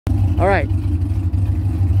Alright,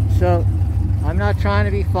 so I'm not trying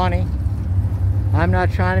to be funny. I'm not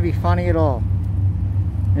trying to be funny at all.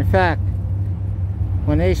 In fact,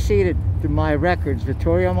 when they seeded through my records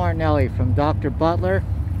Vitorio Martinelli from Dr. Butler,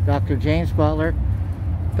 Dr. James Butler,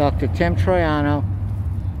 Dr. Tim Troiano,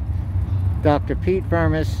 Dr. Pete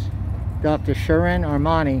Vermis, Dr. Sharon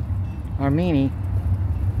Armini,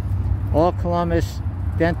 all Columbus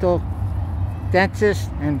dentists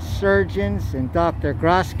and surgeons, and Dr.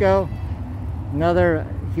 Grasco,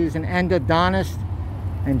 he was an endodontist,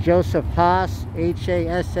 and Joseph Haas,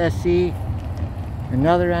 H-A-S-S-E,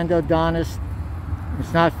 another endodontist.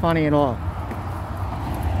 It's not funny at all.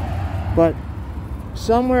 But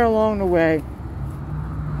somewhere along the way,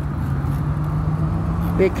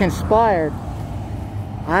 they conspired.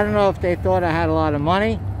 I don't know if they thought I had a lot of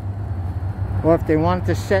money, or if they wanted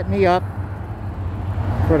to set me up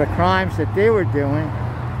for the crimes that they were doing,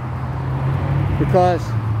 because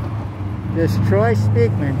this Troy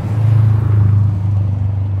Speakman,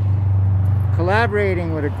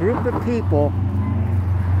 collaborating with a group of people,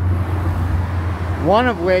 one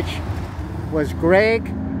of which was Greg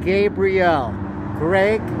Gabriel,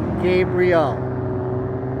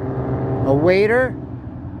 a waiter,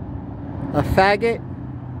 a faggot,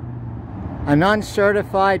 an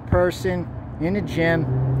uncertified person in a gym.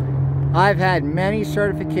 I've had many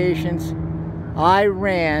certifications. I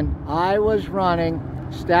was running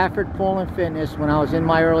Stafford Pool and Fitness when I was in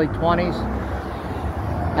my early 20s.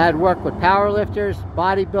 I had worked with powerlifters,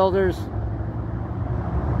 bodybuilders.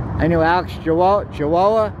 I knew Alex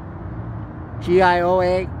Gioia,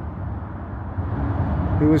 G-I-O-A,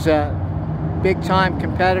 who was a big-time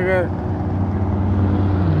competitor.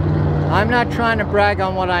 I'm not trying to brag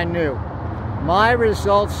on what I knew. My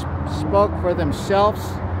results spoke for themselves.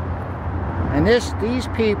 And these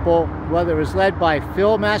people, whether it was led by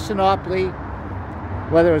Phil Masinople,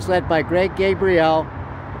 whether it was led by Greg Gabriel,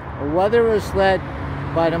 or whether it was led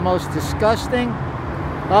by the most disgusting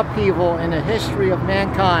upheaval in the history of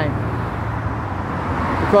mankind.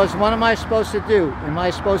 Because what am I supposed to do? Am I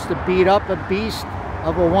supposed to beat up a beast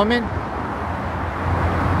of a woman?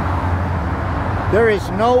 There is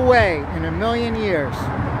no way in a million years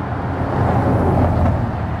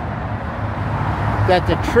that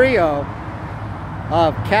the trio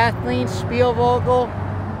of Kathleen Spielvogel,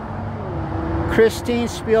 Christine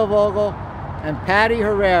Spielvogel, and Patty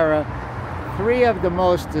Herrera, three of the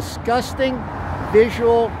most disgusting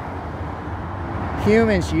visual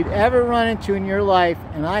humans you'd ever run into in your life,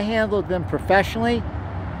 and I handled them professionally,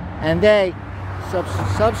 and they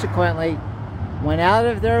subsequently went out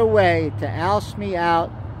of their way to oust me out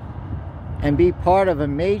and be part of a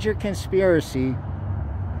major conspiracy,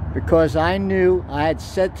 because I knew, I had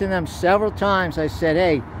said to them several times, I said,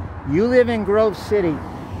 hey, you live in Grove City.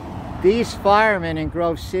 These firemen in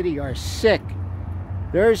Grove City are sick.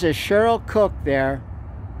 There's a Cheryl Cook there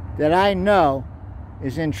that I know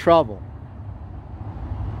is in trouble.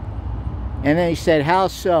 And then he said, how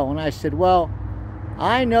so? And I said, well,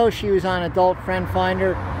 I know she was on Adult Friend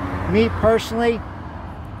Finder. Me personally,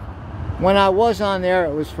 when I was on there,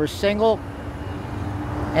 it was for single.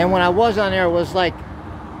 And when I was on there, it was like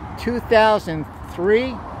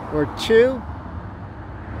 2003 or 2.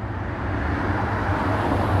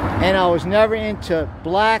 And I was never into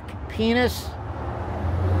black penis.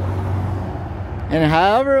 And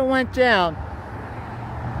however it went down,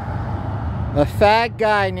 a fag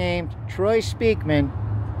guy named Troy Speakman,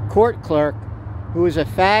 court clerk, who was a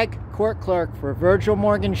fag court clerk for Virgil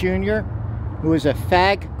Morgan Jr., who was a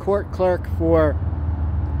fag court clerk for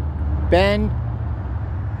Ben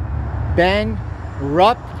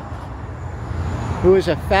Rupp, who was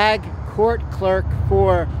a fag court clerk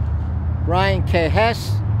for Brian K.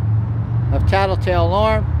 Hess of Tattletale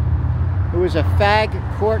Alarm, who was a fag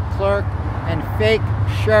court clerk and fake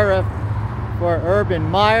sheriff for Urban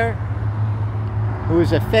Meyer, who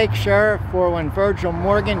was a fake sheriff for when Virgil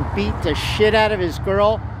Morgan beat the shit out of his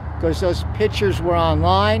girl, because those pictures were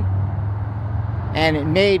online and it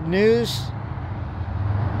made news.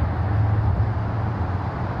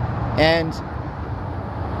 And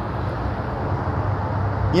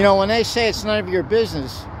you know, when they say it's none of your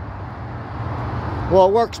business, well,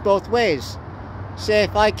 it works both ways. Say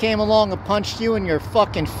if I came along and punched you in your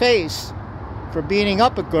fucking face for beating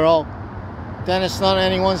up a girl, then it's not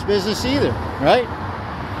anyone's business either, right?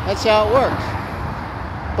 That's how it works.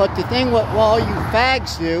 But the thing what all you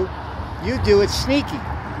fags do, you do it sneaky.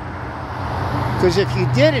 Because if you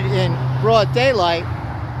did it in broad daylight,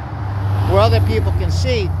 where other people can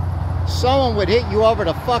see, someone would hit you over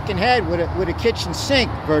the fucking head with a kitchen sink,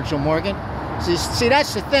 Virgil Morgan. See,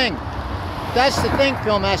 that's the thing. That's the thing,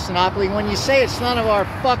 Phil Masinople. When you say it's none of our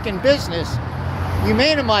fucking business, you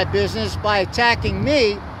made it my business by attacking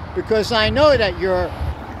me because I know that you're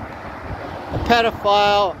a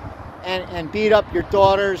pedophile and beat up your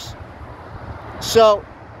daughters. So,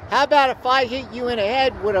 how about if I hit you in the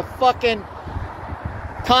head with a fucking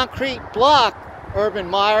concrete block, Urban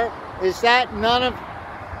Meyer? Is that none of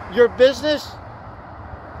your business?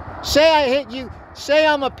 Say I hit you, say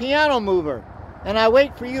I'm a piano mover, and I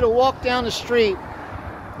wait for you to walk down the street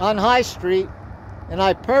on High Street, and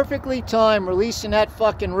I perfectly time releasing that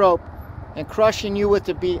fucking rope and crushing you with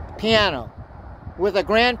the piano, with a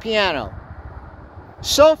grand piano.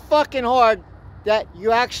 So fucking hard that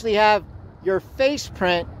you actually have your face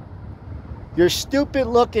print, your stupid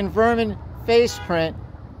looking vermin face print,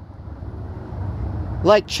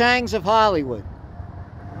 like Chang's of Hollywood.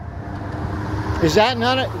 Isn't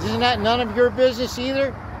that none of your business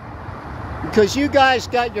either? Because you guys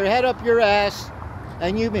got your head up your ass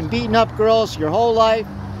and you've been beating up girls your whole life.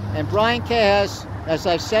 And Brian K has, as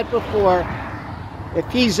I've said before, if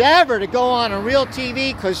he's ever to go on a real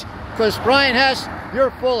TV, because Brian Hess, you're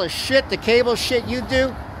full of shit, the cable shit you do.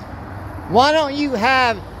 Why don't you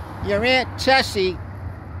have your Aunt Tessie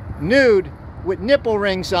nude with nipple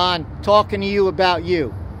rings on talking to you about you?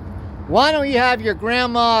 Why don't you have your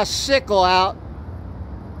grandma Sickle out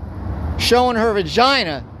showing her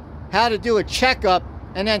vagina how to do a checkup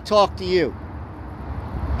and then talk to you?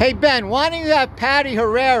 Hey Ben, why don't you have Patty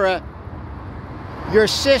Herrera, your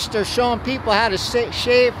sister, showing people how to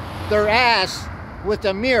shave their ass with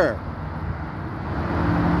a mirror?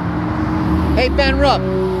 Hey Ben Rupp,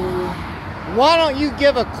 why don't you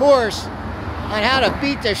give a course on how to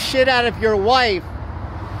beat the shit out of your wife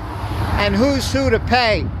and who's who to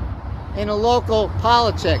pay in the local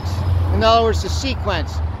politics? In other words, the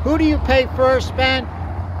sequence. Who do you pay first, Ben?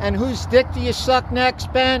 And whose dick do you suck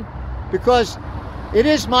next, Ben? Because it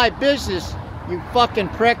is my business, you fucking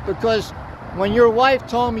prick, because when your wife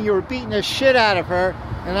told me you were beating the shit out of her,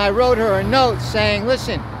 and I wrote her a note saying,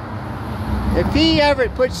 listen, if he ever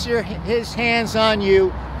puts his hands on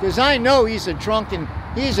you, because I know he's a drunken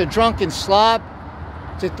slob,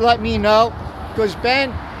 to let me know, because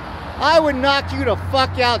Ben, I would knock you the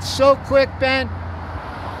fuck out so quick, Ben,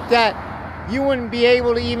 that you wouldn't be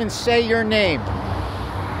able to even say your name.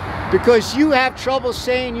 Because you have trouble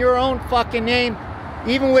saying your own fucking name,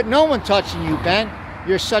 even with no one touching you, Ben.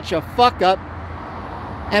 You're such a fuck up.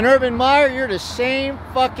 And Urban Meyer, you're the same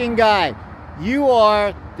fucking guy. You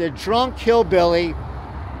are the drunk hillbilly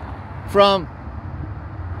from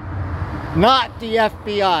not the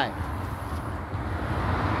FBI.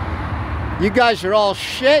 You guys are all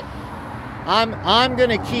shit. I'm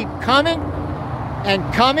gonna keep coming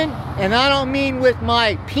and coming, and I don't mean with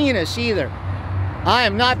my penis either. I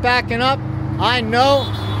am not backing up. I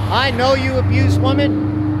know you abuse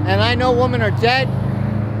women, and I know women are dead.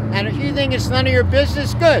 And if you think it's none of your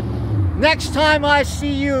business, good. Next time I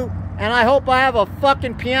see you, and I hope I have a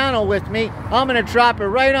fucking piano with me, I'm gonna drop it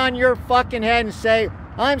right on your fucking head and say,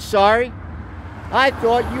 I'm sorry. I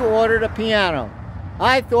thought you ordered a piano.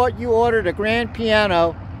 I thought you ordered a grand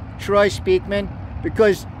piano, Troy Speakman,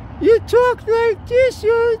 because you talk like this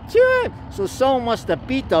all the time. So someone must have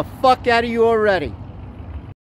beat the fuck out of you already.